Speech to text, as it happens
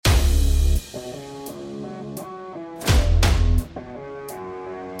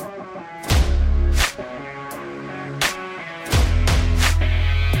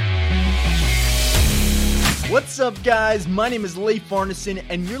up, guys? My name is Leif Arneson,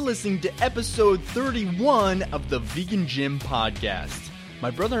 and you're listening to episode 31 of the Vegan Gym Podcast.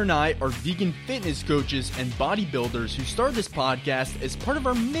 My brother and I are vegan fitness coaches and bodybuilders who started this podcast as part of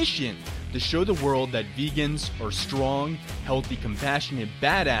our mission to show the world that vegans are strong, healthy, compassionate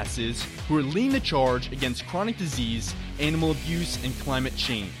badasses who are leading the charge against chronic disease, animal abuse, and climate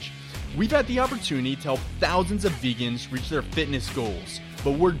change. We've had the opportunity to help thousands of vegans reach their fitness goals,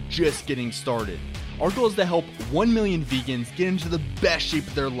 but we're just getting started. Our goal is to help 1 million vegans get into the best shape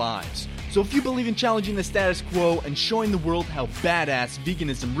of their lives. So if you believe in challenging the status quo and showing the world how badass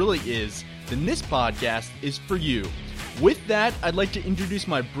veganism really is, then this podcast is for you. With that, I'd like to introduce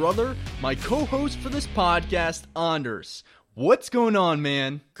my brother, my co-host for this podcast, Anders. What's going on,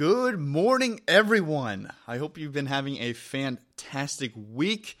 man? Good morning, everyone. I hope you've been having a fantastic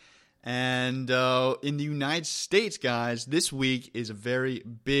week. And in the United States, guys, this week is a very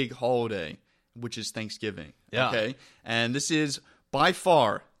big holiday, which is Thanksgiving. Yeah. Okay? And this is by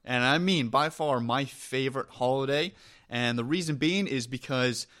far, and I mean by far, my favorite holiday. And the reason being is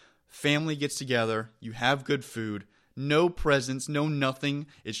because family gets together, you have good food, no presents, no nothing.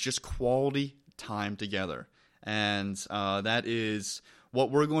 It's just quality time together. And that is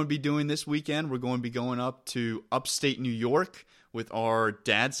what we're going to be doing this weekend. We're going to be going up to upstate New York with our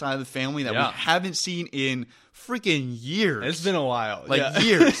dad's side of the family that we haven't seen in freaking years. It's been a while.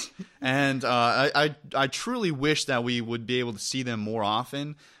 Years. And I truly wish that we would be able to see them more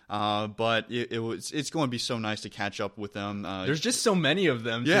often. But it's going to be so nice to catch up with them. There's just so many of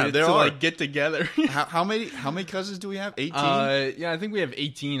them to like get together. How many cousins do we have? 18? Yeah, I think we have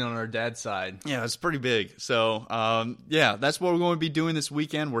 18 on our dad's side. Yeah, it's pretty big. So, that's what we're going to be doing this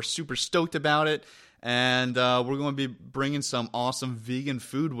weekend. We're super stoked about it. And we're going to be bringing some awesome vegan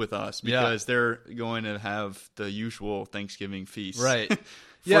food with us because they're going to have the usual Thanksgiving feast. Right.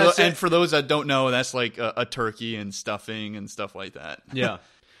 And for those that don't know, that's like a turkey and stuffing and stuff like that. Yeah.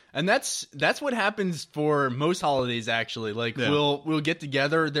 And that's what happens for most holidays, actually. Like, we'll get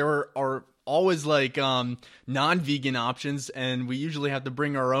together. There are always like non-vegan options, and we usually have to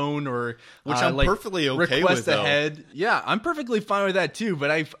bring our own, or which I'm perfectly okay request with, ahead. Yeah, I'm perfectly fine with that too. But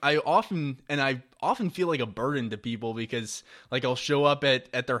I often feel like a burden to people because like I'll show up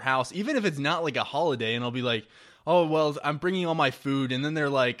at their house, even if it's not like a holiday, and I'll be like, oh, well, I'm bringing all my food. And then they're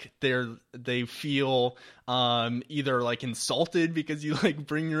like, they feel either like insulted because you like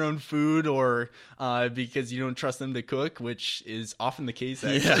bring your own food, or because you don't trust them to cook, which is often the case,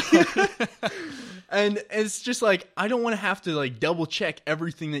 actually. Yeah. And it's just like, I don't want to have to like double check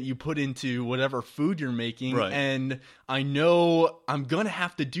everything that you put into whatever food you're making. Right. And I know I'm going to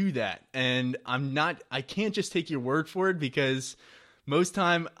have to do that. And I can't just take your word for it, because most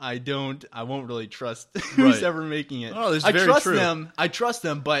time I won't really trust who's ever making it. Oh, I trust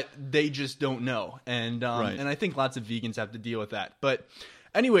them, but they just don't know. And and I think lots of vegans have to deal with that. But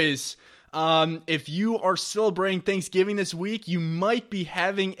anyways, if you are celebrating Thanksgiving this week, you might be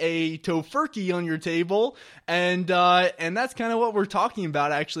having a tofurkey on your table, and that's kind of what we're talking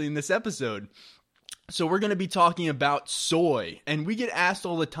about actually in this episode. So we're going to be talking about soy, and we get asked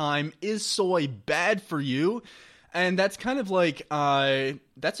all the time, is soy bad for you? And that's kind of like,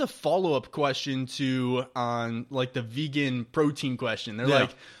 that's a follow-up question to like the vegan protein question. They're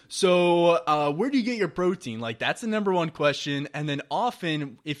like, so where do you get your protein? Like, that's the number one question. And then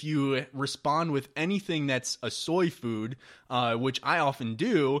often if you respond with anything that's a soy food, which I often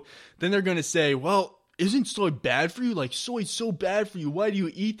do, then they're going to say, well, isn't soy bad for you? Like, soy's so bad for you. Why do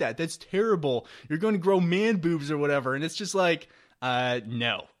you eat that? That's terrible. You're going to grow man boobs or whatever. And it's just like,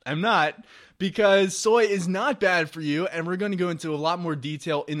 no, I'm not. Because soy is not bad for you, and we're going to go into a lot more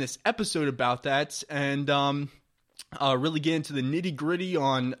detail in this episode about that, and really get into the nitty-gritty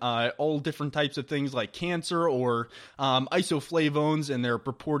on all different types of things like cancer or isoflavones and their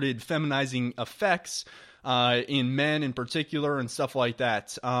purported feminizing effects in men in particular and stuff like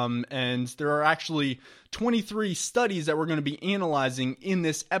that. And there are actually 23 studies that we're going to be analyzing in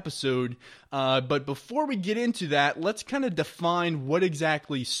this episode. But before we get into that, let's kind of define what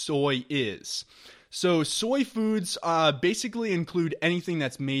exactly soy is. So soy foods basically include anything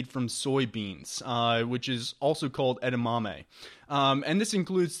that's made from soybeans, which is also called edamame. And this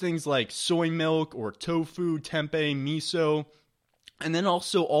includes things like soy milk or tofu, tempeh, miso, and then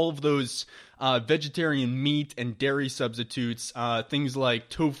also all of those vegetarian meat and dairy substitutes, things like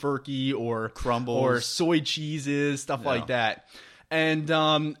tofurkey or crumbles or soy cheeses, stuff like that.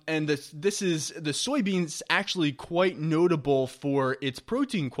 this is the soybeans actually quite notable for its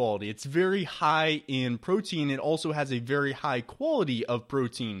protein quality. It's very high in protein. It also has a very high quality of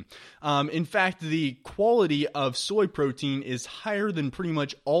protein. In fact, the quality of soy protein is higher than pretty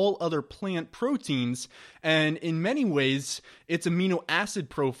much all other plant proteins, and in many ways, its amino acid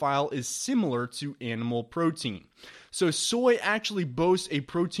profile is similar to animal protein. So soy actually boasts a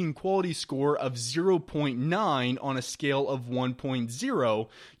protein quality score of 0.9 on a scale of 1.0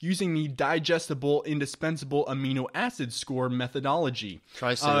 using the digestible indispensable amino acid score methodology.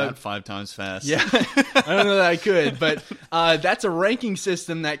 Try saying that 5 times fast. Yeah, I don't know that I could, but that's a ranking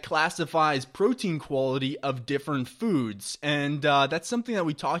system that classifies protein quality of different foods. And that's something that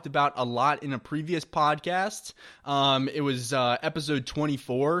we talked about a lot in a previous podcast. It was episode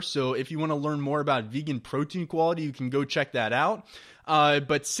 24. So if you want to learn more about vegan protein quality, you can go check that out.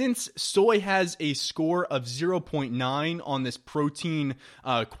 But since soy has a score of 0.9 on this protein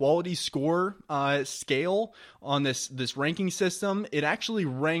quality score scale on this ranking system, it actually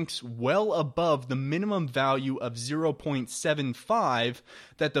ranks well above the minimum value of 0.75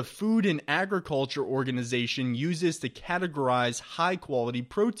 that the Food and Agriculture Organization uses to categorize high quality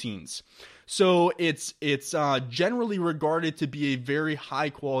proteins. So it's generally regarded to be a very high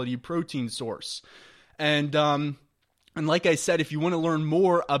quality protein source. And like I said, if you want to learn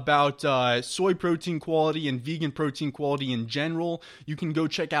more about soy protein quality and vegan protein quality in general, you can go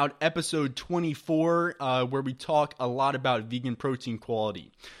check out episode 24, where we talk a lot about vegan protein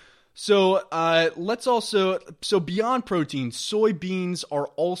quality. So beyond protein, soybeans are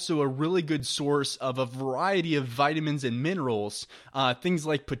also a really good source of a variety of vitamins and minerals, things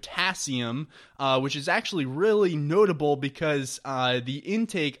like potassium, which is actually really notable because the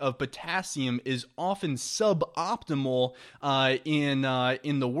intake of potassium is often suboptimal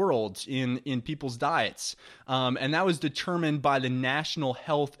in the world, in people's diets. And that was determined by the National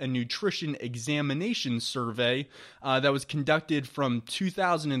Health and Nutrition Examination Survey that was conducted from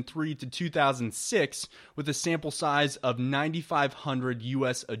 2003 to 2006 with a sample size of 9,500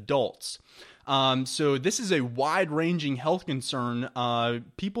 U.S. adults. So this is a wide-ranging health concern.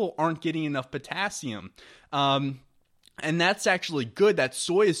 People aren't getting enough potassium. And that's actually good that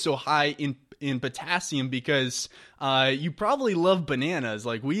soy is so high in potassium because you probably love bananas.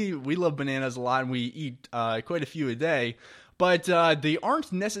 Like we love bananas a lot and we eat quite a few a day. But they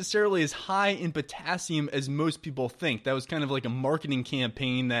aren't necessarily as high in potassium as most people think. That was kind of like a marketing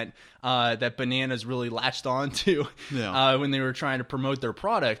campaign that bananas really latched on to when they were trying to promote their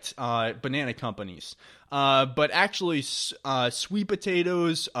product, banana companies. But actually, sweet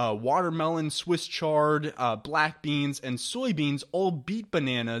potatoes, watermelon, Swiss chard, black beans, and soybeans all beat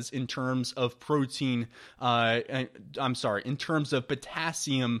bananas in terms of protein. In terms of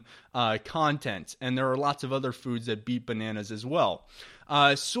potassium content. And there are lots of other foods that beat bananas as well.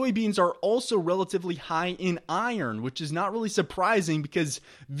 Soybeans are also relatively high in iron, which is not really surprising because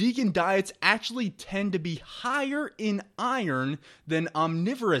vegan diets actually tend to be higher in iron than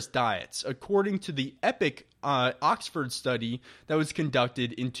omnivorous diets, according to the EPIC Oxford study that was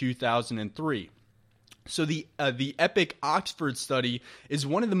conducted in 2003. So the EPIC Oxford study is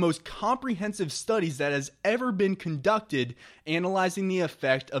one of the most comprehensive studies that has ever been conducted analyzing the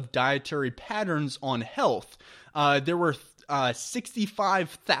effect of dietary patterns on health. There were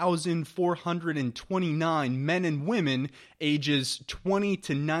 65,429 men and women ages 20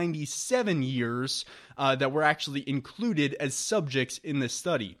 to 97 years that were actually included as subjects in this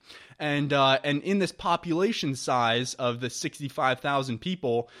study. And in this population size of the 65,000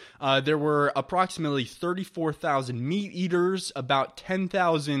 people, there were approximately 34,000 meat eaters, about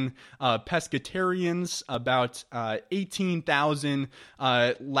 10,000 pescatarians, about 18,000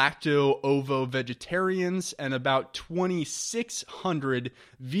 lacto-ovo-vegetarians, and about 2,600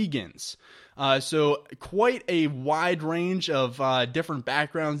 vegans. So quite a wide range of different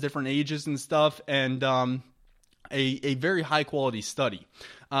backgrounds, different ages and stuff, and a very high quality study.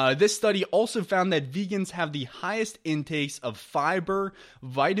 This study also found that vegans have the highest intakes of fiber,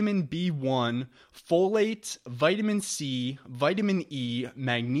 vitamin B1, folate, vitamin C, vitamin E,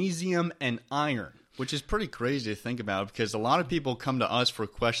 magnesium, and iron. Which is pretty crazy to think about because a lot of people come to us for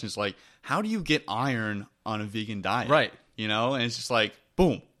questions like, how do you get iron on a vegan diet? Right. You know, and it's just like,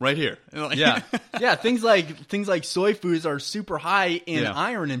 boom, right here. Yeah. Things like soy foods are super high in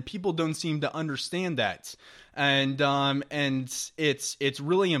iron, and people don't seem to understand that. And it's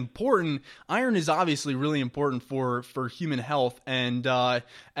really important. Iron is obviously really important for human health, and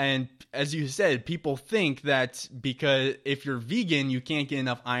as you said, people think that because if you're vegan, you can't get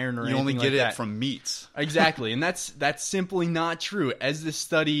enough iron or anything like that. You only get it from meats. Exactly, and that's simply not true, as this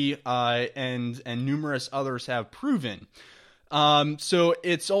study and numerous others have proven. So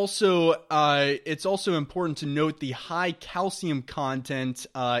it's also important to note the high calcium content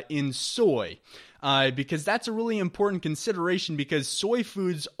in soy. Because that's a really important consideration, because soy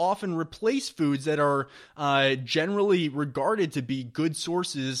foods often replace foods that are generally regarded to be good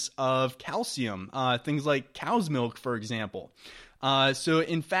sources of calcium, things like cow's milk, for example. So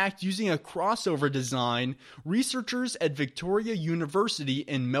in fact, using a crossover design, researchers at Victoria University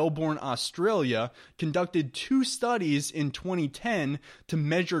in Melbourne, Australia, conducted 2 studies in 2010 to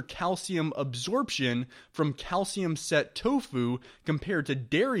measure calcium absorption from calcium-set tofu compared to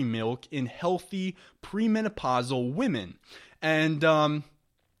dairy milk in healthy premenopausal women.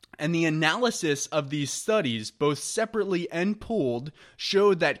 And the analysis of these studies, both separately and pooled,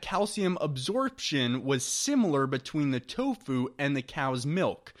 showed that calcium absorption was similar between the tofu and the cow's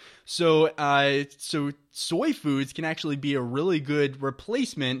milk. So soy foods can actually be a really good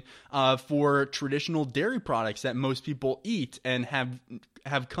replacement for traditional dairy products that most people eat and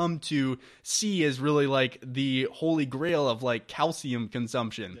have come to see as really like the holy grail of like calcium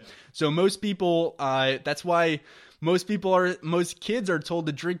consumption. Yeah. So most people, that's why most kids are told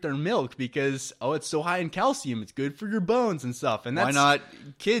to drink their milk because, it's so high in calcium. It's good for your bones and stuff. And why not,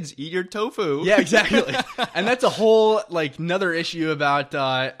 kids, eat your tofu? Yeah, exactly. And that's a whole, like, another issue about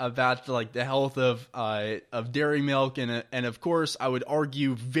like the health of dairy milk. And of course, I would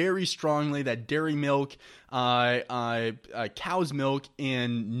argue very strongly that dairy milk, cow's milk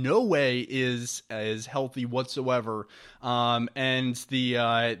in no way is healthy whatsoever. And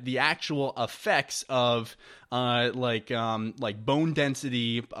the actual effects of like bone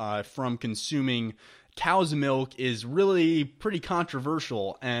density from consuming cow's milk is really pretty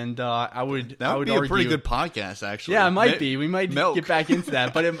controversial, and I would be argue, a pretty good podcast, actually. Yeah, it might be. We might get back into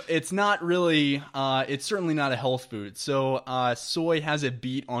that, but it's not really. It's certainly not a health food. So soy has a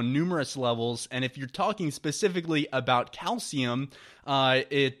beat on numerous levels, and if you're talking specifically about calcium,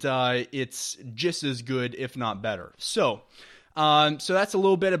 it's just as good, if not better. So that's a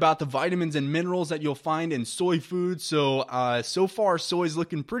little bit about the vitamins and minerals that you'll find in soy food. So far, soy's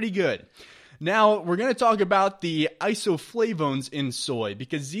looking pretty good. Now, we're going to talk about the isoflavones in soy,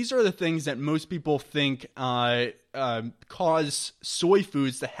 because these are the things that most people think cause soy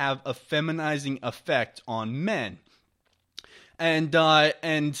foods to have a feminizing effect on men. And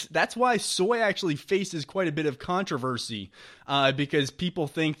that's why soy actually faces quite a bit of controversy, because people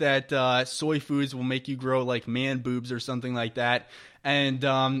think that soy foods will make you grow like man boobs or something like that. And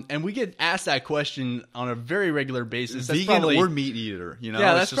we get asked that question on a very regular basis. That's vegan or meat eater, you know?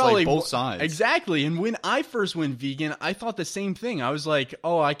 Yeah, that's it's just probably like both sides. Exactly. And when I first went vegan, I thought the same thing. I was like,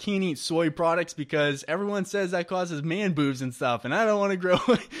 I can't eat soy products because everyone says that causes man boobs and stuff, and I don't want to grow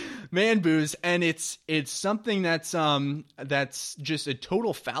man boobs. And it's something that's just a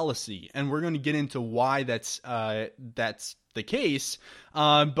total fallacy, and we're going to get into why that's the case.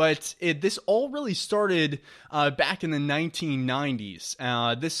 But this all really started back in the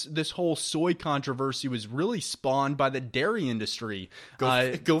 1990s. This whole soy controversy was really spawned by the dairy industry.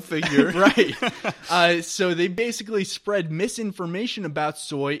 Go figure. Right. So they basically spread misinformation about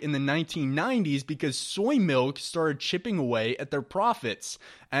soy in the 1990s because soy milk started chipping away at their profits.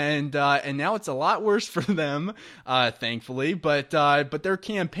 And now it's a lot worse for them, thankfully. But their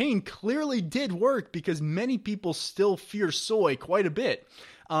campaign clearly did work, because many people still fear soy quite a bit.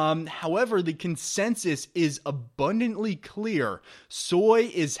 However, the consensus is abundantly clear.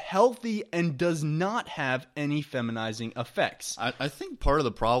 Soy is healthy and does not have any feminizing effects. I think part of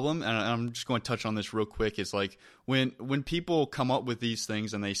the problem, and I'm just going to touch on this real quick, is like when people come up with these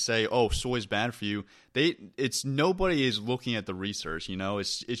things and they say, soy is bad for you, nobody is looking at the research, you know?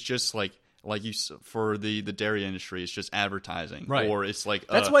 It's just like you, for the dairy industry, it's just advertising, right? Or it's like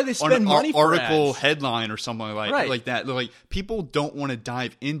that's why they spend money for article ads. Headline or something like that. Like, people don't want to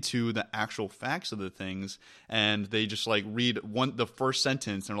dive into the actual facts of the things, and they just like read the first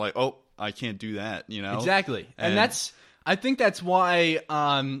sentence and they're like, I can't do that, you know? Exactly, and I think that's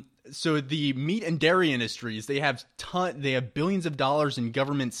why. So the meat and dairy industries, they have billions of dollars in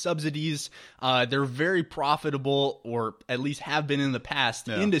government subsidies. They're very profitable, or at least have been in the past,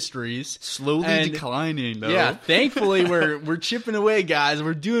 industries. Slowly declining, though. Yeah, thankfully we're chipping away, guys.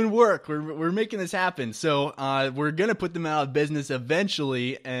 We're doing work. We're making this happen. So we're gonna put them out of business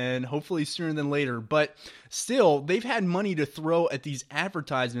eventually, and hopefully sooner than later. But still, they've had money to throw at these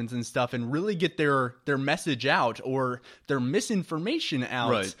advertisements and stuff and really get their message out, or their misinformation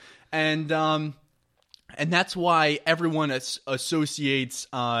out. Right. And that's why everyone associates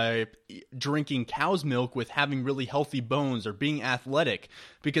drinking cow's milk with having really healthy bones or being athletic,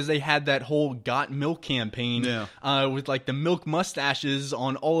 because they had that whole Got Milk campaign with like the milk mustaches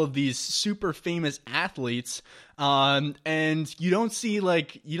on all of these super famous athletes. And you don't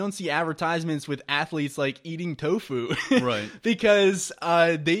see advertisements with athletes like eating tofu, right? Because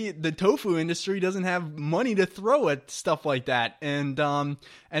the tofu industry doesn't have money to throw at stuff like that. And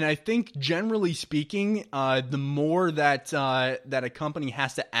I think generally speaking, the more that a company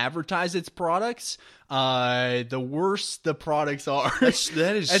has to advertise its products, the worse the products are.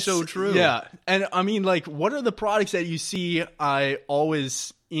 That is so true. Yeah, and I mean, like, what are the products that you see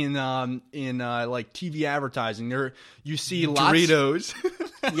always in like TV advertising? There you see Doritos.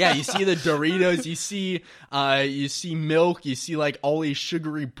 Yeah, you see the Doritos, you see milk, you see like all these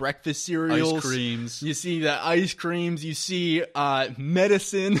sugary breakfast cereals, ice creams. You see the ice creams, you see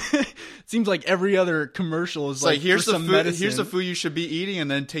medicine. It seems like every other commercial is like here's the some food. medicine. Here's the food you should be eating, and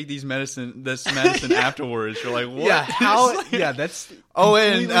then take this medicine afterwards. You're like, what? Yeah, how? Yeah, that's.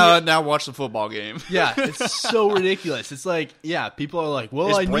 And now watch the football game. Yeah, it's so ridiculous. It's like, yeah, people are like,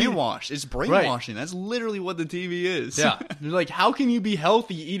 well, it's brainwashed. It's brainwashing. Right. That's literally what the TV is. Yeah, they're like, how can you be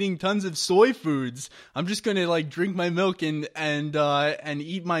healthy eating tons of soy foods? I'm just going to like drink my milk and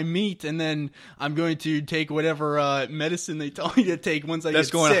eat my meat, and then I'm going to take whatever medicine they tell me to take once I get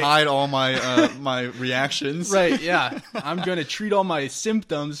sick. That's going to hide all my my reactions. Right? Yeah, I'm going to treat all my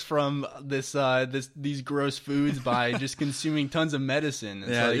symptoms from these gross foods by just consuming tons of medicine.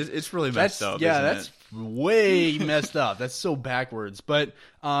 It's really messed up. Yeah, that's way messed up. That's so backwards. But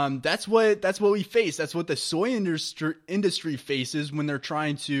that's what we face. That's what the soy industry faces when they're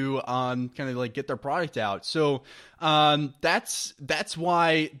trying to kind of like get their product out. So that's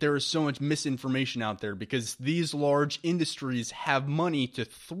why there is so much misinformation out there, because these large industries have money to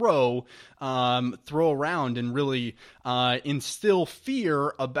throw around and really instill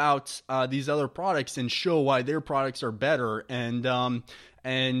fear about these other products and show why their products are better. And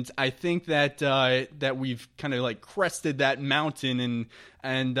I think that we've kind of like crested that mountain,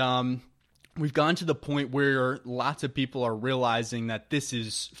 and we've gone to the point where lots of people are realizing that this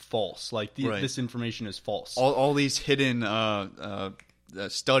is false. Like this information is false. All these hidden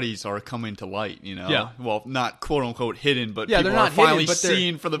studies are coming to light, Yeah. Well, not quote unquote hidden, but yeah, people they're not are finally hidden,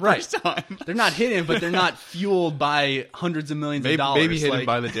 seen for the first time. They're not hidden, but they're not fueled by hundreds of millions of dollars. Maybe hidden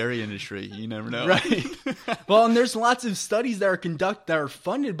by the dairy industry. You never know. Right. Well, and there's lots of studies that are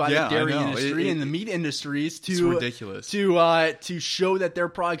funded by the dairy industry and the meat industries it's ridiculous. to show that their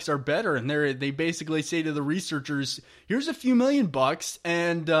products are better. And they basically say to the researchers, here's a few $1,000,000,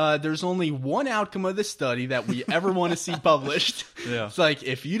 and there's only one outcome of the study that we ever want to see published. Yeah. It's like,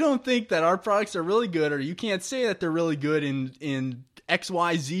 if you don't think that our products are really good, or you can't say that they're really good in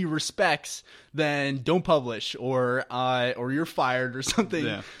XYZ respects, then don't publish, or you're fired or something.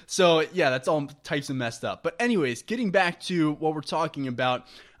 Yeah. So yeah, that's all types of messed up. But anyways, getting back to what we're talking about,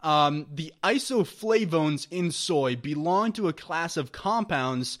 the isoflavones in soy belong to a class of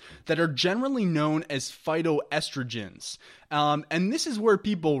compounds that are generally known as phytoestrogens. And this is where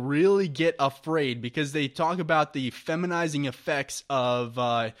people really get afraid, because they talk about the feminizing effects of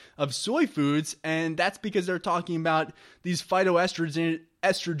soy foods, and that's because they're talking about these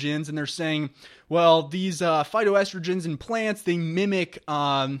phytoestrogens, and they're saying, well, these phytoestrogens in plants, they mimic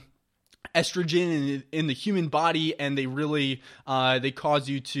estrogen in the human body, and they really they cause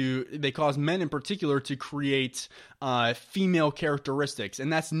men in particular to create female characteristics.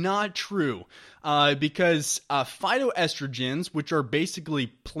 And that's not true, because phytoestrogens, which are basically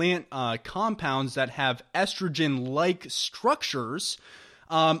plant compounds that have estrogen-like structures,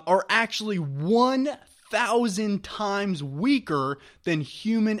 are actually 1,000 times weaker than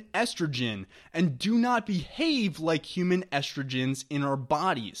human estrogen and do not behave like human estrogens in our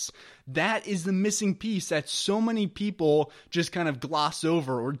bodies. That is the missing piece that so many people just kind of gloss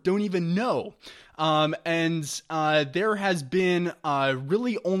over or don't even know. And there has been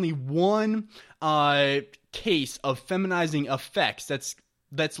really only one case of feminizing effects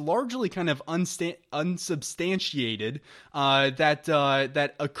that's largely kind of unsubstantiated,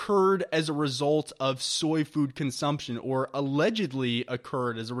 that occurred as a result of soy food consumption, or allegedly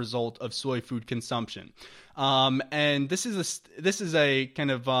occurred as a result of soy food consumption. And this is a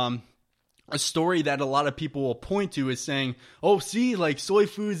kind of a story that a lot of people will point to is saying, oh, see, like soy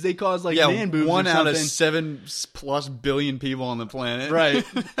foods, they cause like man boobs. 1 or out of something. 7+ billion people on the planet. Right.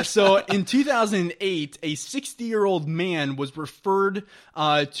 So in 2008, a 60-year-old man was referred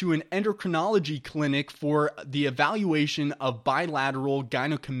to an endocrinology clinic for the evaluation of bilateral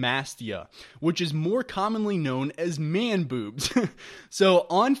gynecomastia, which is more commonly known as man boobs. So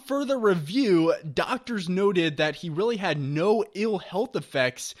on further review, doctors noted that he really had no ill health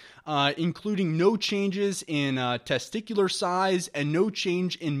effects, including no changes in testicular size and no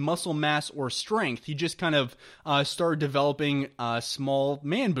change in muscle mass or strength. He just kind of started developing small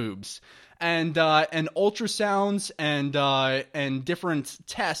man boobs. And ultrasounds and different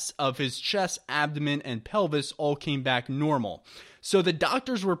tests of his chest, abdomen, and pelvis all came back normal. So the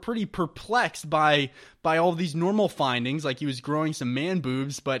doctors were pretty perplexed by all these normal findings, like he was growing some man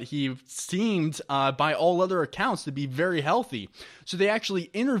boobs, but he seemed, by all other accounts, to be very healthy. So they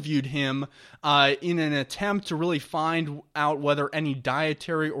actually interviewed him in an attempt to really find out whether any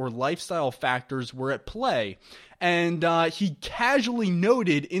dietary or lifestyle factors were at play. And he casually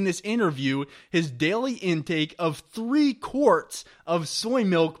noted in this interview his daily intake of 3 quarts of soy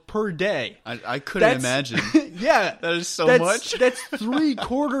milk per day. I couldn't imagine. Yeah. That is so much. That's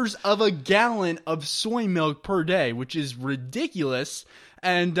 3/4 of a gallon of soy milk per day, which is ridiculous.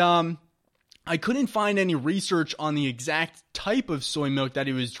 And I couldn't find any research on the exact type of soy milk that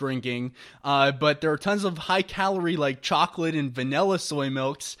he was drinking, but there are tons of high calorie like chocolate and vanilla soy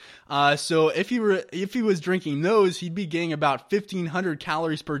milks. So if he was drinking those, he'd be getting about 1,500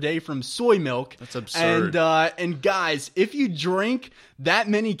 calories per day from soy milk. That's absurd. And guys, if you drink that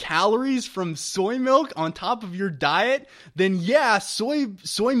many calories from soy milk on top of your diet, then yeah, soy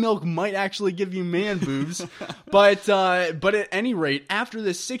milk might actually give you man boobs. but at any rate, after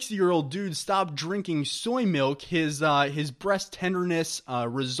this 60-year-old dude stopped drinking soy milk, his breast tenderness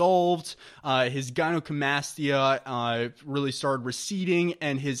resolved, his gynecomastia really started receding,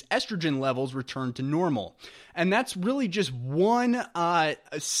 and his estrogen levels returned to normal. And that's really just one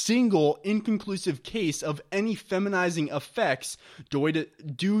single inconclusive case of any feminizing effects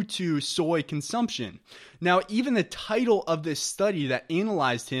due to soy consumption. Now, even the title of this study that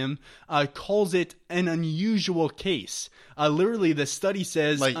analyzed him calls it an unusual case. Literally, the study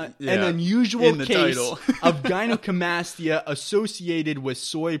says an unusual case of gynecomastia associated with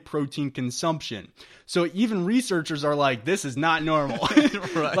soy protein consumption. So even researchers are like, this is not normal.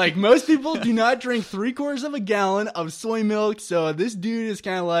 Right. Like, most people do not drink 3/4 of a gallon of soy milk. So this dude is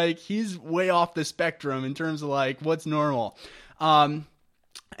kind of like, he's way off the spectrum in terms of like what's normal.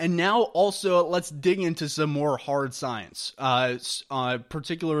 And now also let's dig into some more hard science,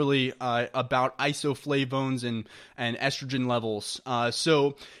 particularly about isoflavones and estrogen levels.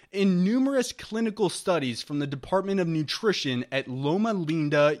 So in numerous clinical studies from the Department of Nutrition at Loma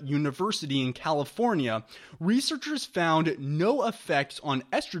Linda University in California, researchers found no effects on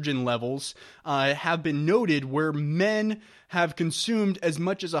estrogen levels have been noted where men have consumed as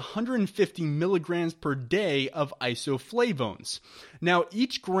much as 150 milligrams per day of isoflavones. Now,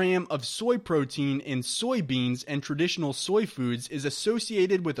 each gram of soy protein in soybeans and traditional soy foods is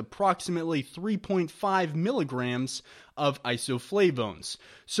associated with approximately 3.5 milligrams of isoflavones.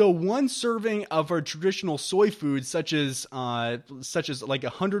 So one serving of our traditional soy foods, such as like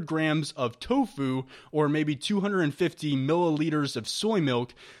 100 grams of tofu or maybe 250 milliliters of soy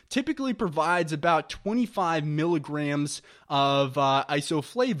milk, typically provides about 25 milligrams of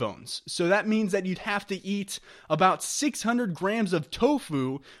isoflavones. So that means that you'd have to eat about 600 grams of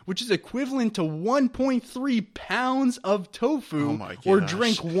tofu, which is equivalent to 1.3 pounds of tofu, or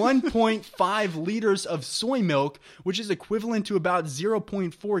drink 1.5 liters of soy milk, which is equivalent to about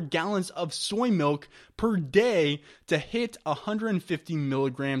 0.4 gallons of soy milk per day to hit 150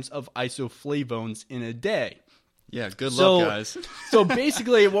 milligrams of isoflavones in a day. Yeah, good luck, guys. So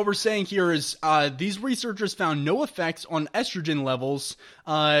basically what we're saying here is these researchers found no effects on estrogen levels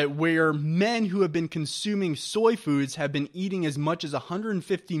where men who have been consuming soy foods have been eating as much as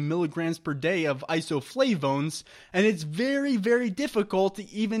 150 milligrams per day of isoflavones, and it's very, very difficult to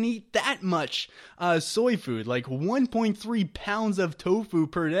even eat that much soy food, like 1.3 pounds of tofu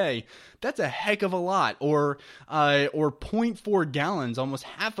per day. That's a heck of a lot, or 0.4 gallons, almost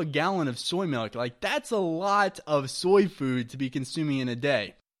half a gallon of soy milk. Like, that's a lot of soy food to be consuming in a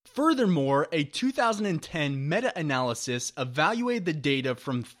day. Furthermore, a 2010 meta-analysis evaluated the data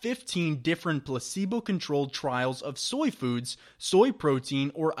from 15 different placebo-controlled trials of soy foods, soy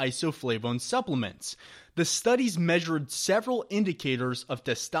protein, or isoflavone supplements. The studies measured several indicators of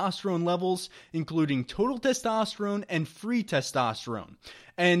testosterone levels, including total testosterone and free testosterone.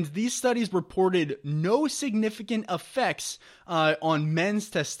 And these studies reported no significant effects on men's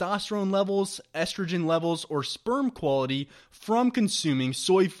testosterone levels, estrogen levels, or sperm quality from consuming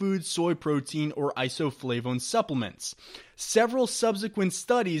soy food, soy protein, or isoflavone supplements. Several subsequent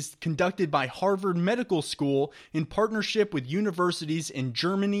studies conducted by Harvard Medical School in partnership with universities in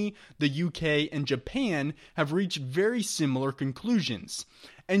Germany, the UK, and Japan have reached very similar conclusions.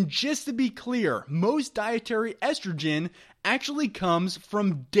 And just to be clear, most dietary estrogen actually comes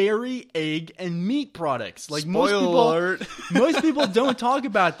from dairy, egg, and meat products. Like alert. Most people don't talk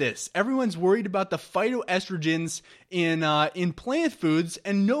about this. Everyone's worried about the phytoestrogens in plant foods,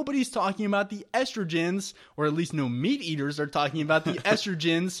 and nobody's talking about the estrogens, or at least no meat eaters are talking about the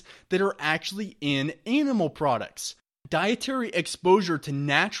estrogens that are actually in animal products. Dietary exposure to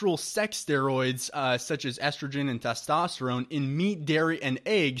natural sex steroids, such as estrogen and testosterone, in meat, dairy, and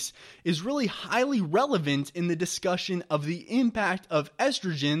eggs is really highly relevant in the discussion of the impact of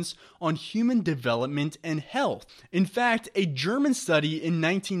estrogens on human development and health. In fact, a German study in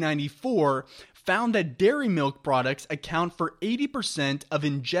 1994 found that dairy milk products account for 80% of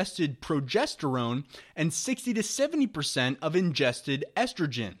ingested progesterone and 60 to 70% of ingested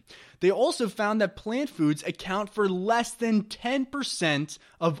estrogen. They also found that plant foods account for less than 10%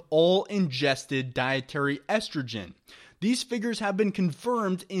 of all ingested dietary estrogen. These figures have been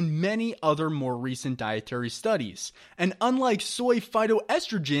confirmed in many other more recent dietary studies. And unlike soy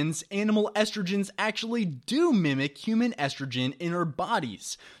phytoestrogens, animal estrogens actually do mimic human estrogen in our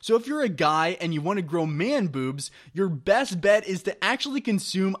bodies. So if you're a guy and you want to grow man boobs, your best bet is to actually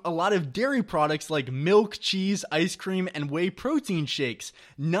consume a lot of dairy products like milk, cheese, ice cream, and whey protein shakes,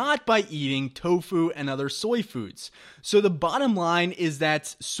 not by eating tofu and other soy foods. So the bottom line is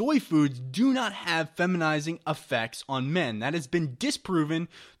that soy foods do not have feminizing effects on men. That has been disproven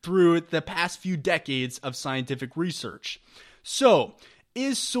through the past few decades of scientific research. So,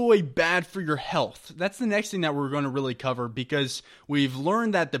 is soy bad for your health? That's the next thing that we're going to really cover, because we've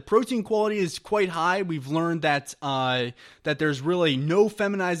learned that the protein quality is quite high. We've learned that that there's really no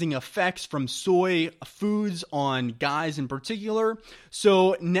feminizing effects from soy foods on guys in particular.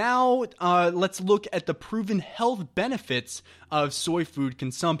 So now let's look at the proven health benefits of soy food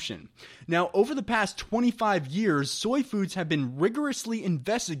consumption. Now, over the past 25 years, soy foods have been rigorously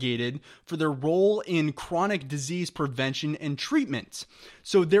investigated for their role in chronic disease prevention and treatment.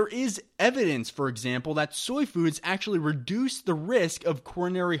 So there is evidence, for example, that soy foods actually reduce the risk of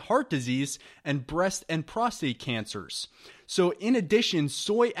coronary heart disease and breast and prostate cancers. So in addition,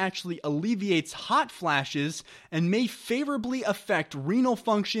 soy actually alleviates hot flashes and may favorably affect renal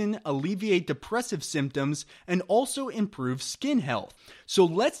function, alleviate depressive symptoms, and also improve skin health. So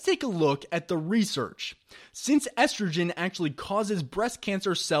let's take a look at the research. Since estrogen actually causes breast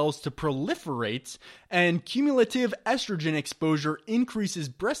cancer cells to proliferate and cumulative estrogen exposure increases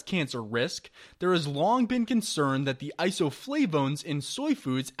breast cancer risk, there has long been concern that the isoflavones in soy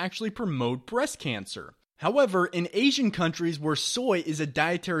foods actually promote breast cancer. However, in Asian countries where soy is a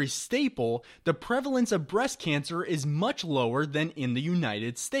dietary staple, the prevalence of breast cancer is much lower than in the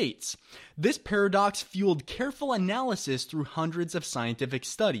United States. This paradox fueled careful analysis through hundreds of scientific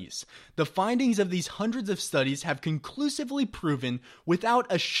studies. The findings of these hundreds of studies have conclusively proven, without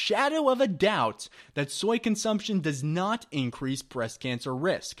a shadow of a doubt, that soy consumption does not increase breast cancer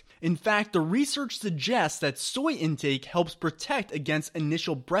risk. In fact, the research suggests that soy intake helps protect against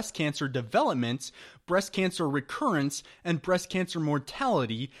initial breast cancer development, breast cancer recurrence, and breast cancer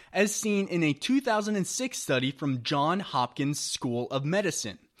mortality, as seen in a 2006 study from Johns Hopkins School of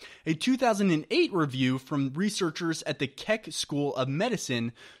Medicine. A 2008 review from researchers at the Keck School of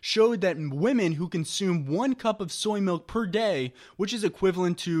Medicine showed that women who consume 1 cup of soy milk per day, which is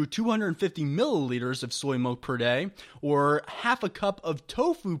equivalent to 250 milliliters of soy milk per day, or half a cup of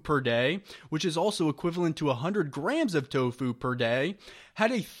tofu per day, which is also equivalent to 100 grams of tofu per day,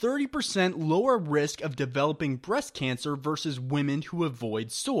 had a 30% lower risk of developing breast cancer versus women who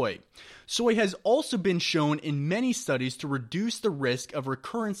avoid soy. Soy has also been shown in many studies to reduce the risk of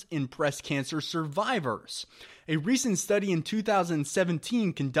recurrence in breast cancer survivors. A recent study in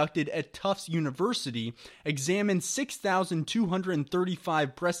 2017 conducted at Tufts University examined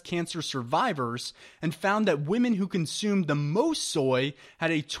 6,235 breast cancer survivors and found that women who consumed the most soy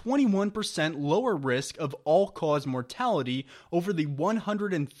had a 21% lower risk of all-cause mortality over the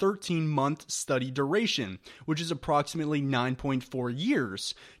 113-month study duration, which is approximately 9.4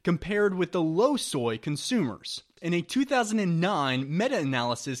 years, compared with the low soy consumers. In a 2009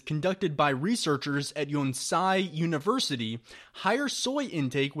 meta-analysis conducted by researchers at Yonsei University, higher soy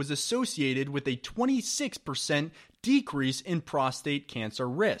intake was associated with a 26% decrease in prostate cancer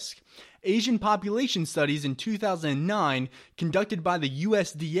risk. Asian population studies in 2009, conducted by the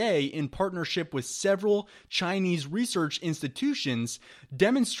USDA in partnership with several Chinese research institutions,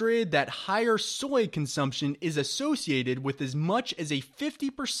 demonstrated that higher soy consumption is associated with as much as a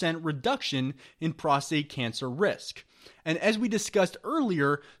 50% reduction in prostate cancer risk. And as we discussed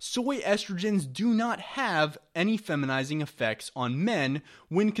earlier, soy estrogens do not have any feminizing effects on men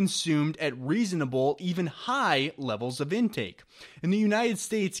when consumed at reasonable, even high levels of intake. In the United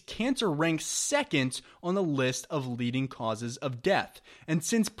States, cancer ranks second on the list of leading causes of death. And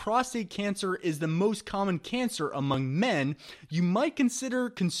since prostate cancer is the most common cancer among men, you might consider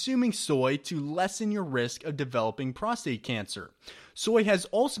consuming soy to lessen your risk of developing prostate cancer. Soy has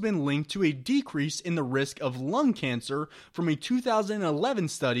also been linked to a decrease in the risk of lung cancer from a 2011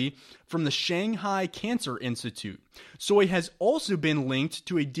 study from the Shanghai Cancer Institute. Soy has also been linked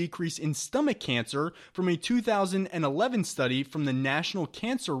to a decrease in stomach cancer from a 2011 study from the National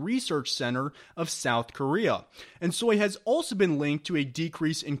Cancer Research Center of South Korea. And soy has also been linked to a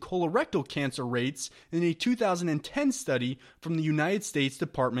decrease in colorectal cancer rates in a 2010 study from the United States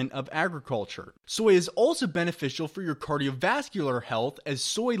Department of Agriculture. Soy is also beneficial for your cardiovascular health as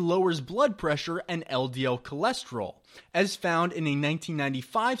soy lowers blood pressure and LDL cholesterol, as found in a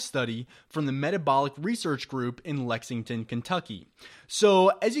 1995 study from the Metabolic Research Group in Lexington, Kentucky. So,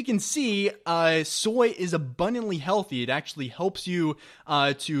 as you can see, soy is abundantly healthy. It actually helps you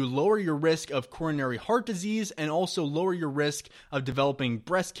to lower your risk of coronary heart disease and also lower your risk of developing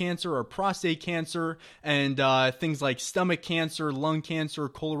breast cancer or prostate cancer and things like stomach cancer, lung cancer,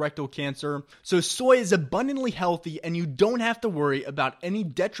 colorectal cancer. So, soy is abundantly healthy and you don't have to worry about any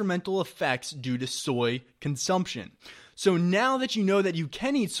detrimental effects due to soy consumption. So now that you know that you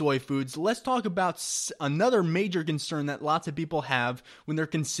can eat soy foods, let's talk about another major concern that lots of people have when they're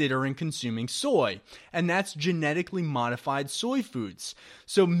considering consuming soy, and that's genetically modified soy foods.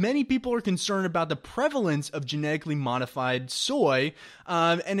 So many people are concerned about the prevalence of genetically modified soy,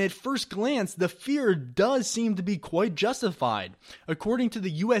 and at first glance, the fear does seem to be quite justified. According to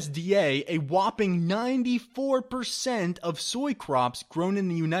the USDA, a whopping 94% of soy crops grown in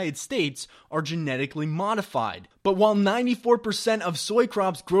the United States are genetically modified. But while 94% of soy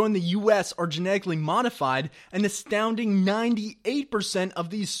crops grown in the U.S. are genetically modified, an astounding 98%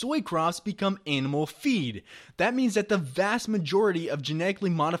 of these soy crops become animal feed. That means that the vast majority of genetically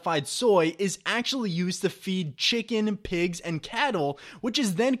modified soy is actually used to feed chicken, pigs, and cattle, which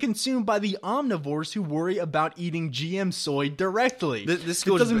is then consumed by the omnivores who worry about eating GM soy directly. This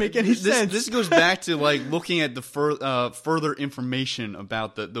doesn't make any sense. This goes back to like looking at the further information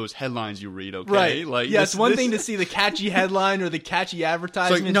about those headlines you read. Okay, right? Like it's one thing to see the catchy headline or the catchy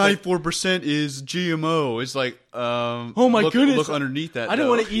advertisement. It's like 94% is GMO. It's like, oh my goodness! Look underneath that. I don't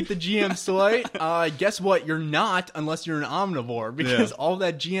want to eat the GM soy. Guess what? You're not, unless you're an omnivore, because all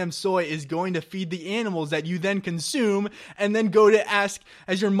that GM soy is going to feed the animals that you then consume, and then go to ask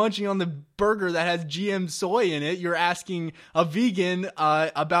as you're munching on the burger that has GM soy in it. You're asking a vegan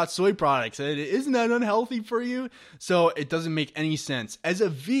about soy products. Isn't that unhealthy for you? So it doesn't make any sense. As a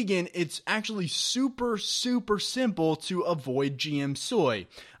vegan, it's actually super simple to avoid GM soy.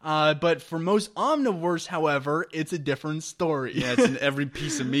 But for most omnivores, however, it's a different story. Yeah, it's in every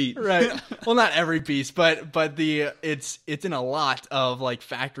piece of meat. Right. Well, not every piece, but it's in a lot of like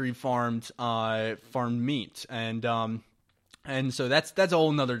factory farmed meat. And so that's a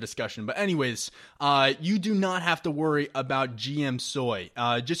whole nother discussion. But anyways, you do not have to worry about GM soy.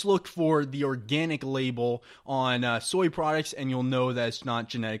 Just look for the organic label on soy products and you'll know that it's not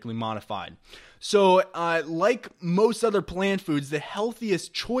genetically modified. So, like most other plant foods, the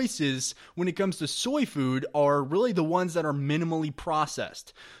healthiest choices when it comes to soy food are really the ones that are minimally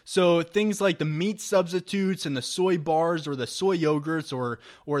processed. So, things like the meat substitutes and the soy bars or the soy yogurts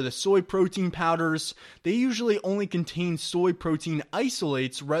or the soy protein powders, they usually only contain soy protein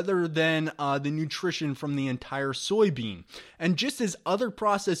isolates rather than the nutrition from the entire soybean. And just as other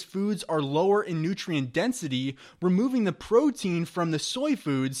processed foods are lower in nutrient density, removing the protein from the soy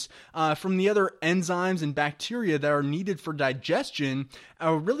foods from the other enzymes and bacteria that are needed for digestion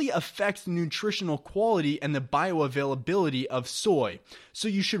really affects the nutritional quality and the bioavailability of soy. So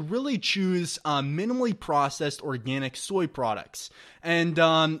you should really choose minimally processed organic soy products. And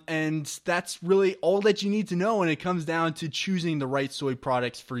that's really all that you need to know when it comes down to choosing the right soy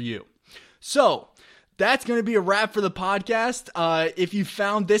products for you. So that's going to be a wrap for the podcast. If you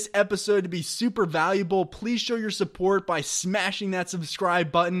found this episode to be super valuable, please show your support by smashing that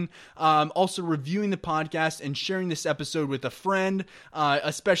subscribe button. Also reviewing the podcast and sharing this episode with a friend,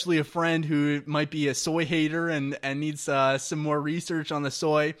 especially a friend who might be a soy hater and needs some more research on the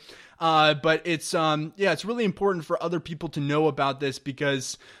soy. But it's really important for other people to know about this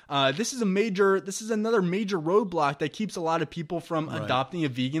because this is another major roadblock that keeps a lot of people from adopting a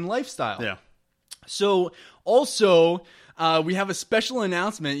vegan lifestyle. Yeah. So also, we have a special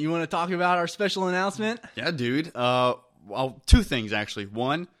announcement. You want to talk about our special announcement? Yeah, dude. Well, two things actually.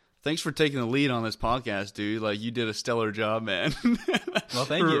 One, thanks for taking the lead on this podcast, dude. Like, you did a stellar job, man. Well,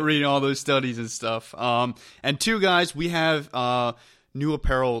 thank you. Reading all those studies and stuff. And two, guys, we have new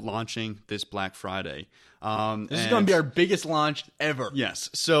apparel launching this Black Friday. This is going to be our biggest launch ever. Yes.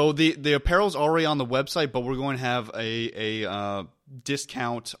 So the apparel's already on the website, but we're going to have a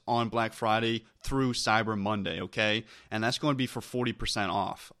discount on Black Friday through Cyber Monday, okay? And that's going to be for 40%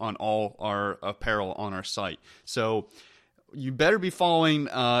 off on all our apparel on our site. So you better be following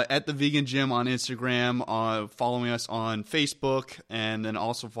at the Vegan Gym on Instagram, following us on Facebook, and then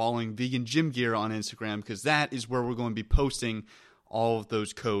also following Vegan Gym Gear on Instagram, because that is where we're going to be posting all of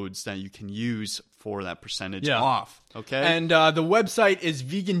those codes that you can use for that percentage off. Okay. And the website is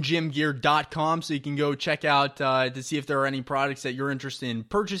vegangymgear.com, so you can go check out to see if there are any products that you're interested in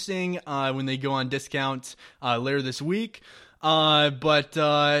purchasing when they go on discount later this week. But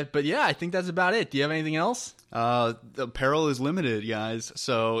yeah, I think that's about it. Do you have anything else? The apparel is limited, guys.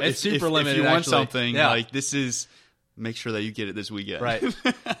 So it's super limited. If you want actually. something like this is. Make sure that you get it this weekend. Right.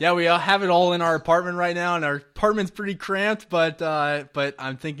 Yeah, we all have it all in our apartment right now, and our apartment's pretty cramped, but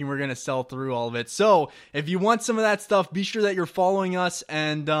I'm thinking we're going to sell through all of it. So if you want some of that stuff, be sure that you're following us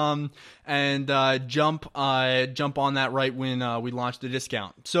and jump on that right when we launch the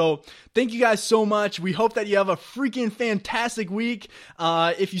discount. So thank you guys so much. We hope that you have a freaking fantastic week.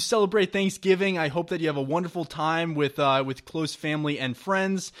 If you celebrate Thanksgiving, I hope that you have a wonderful time with close family and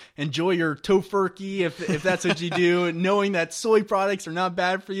friends. Enjoy your tofurkey if that's what you do, knowing that soy products are not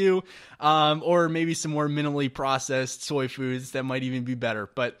bad for you, or maybe some more minimally processed soy foods that might even be better.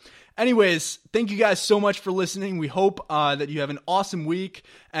 But anyways, thank you guys so much for listening. We hope that you have an awesome week.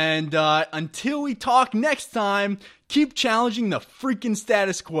 And until we talk next time, keep challenging the freaking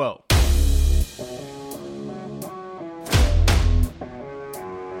status quo.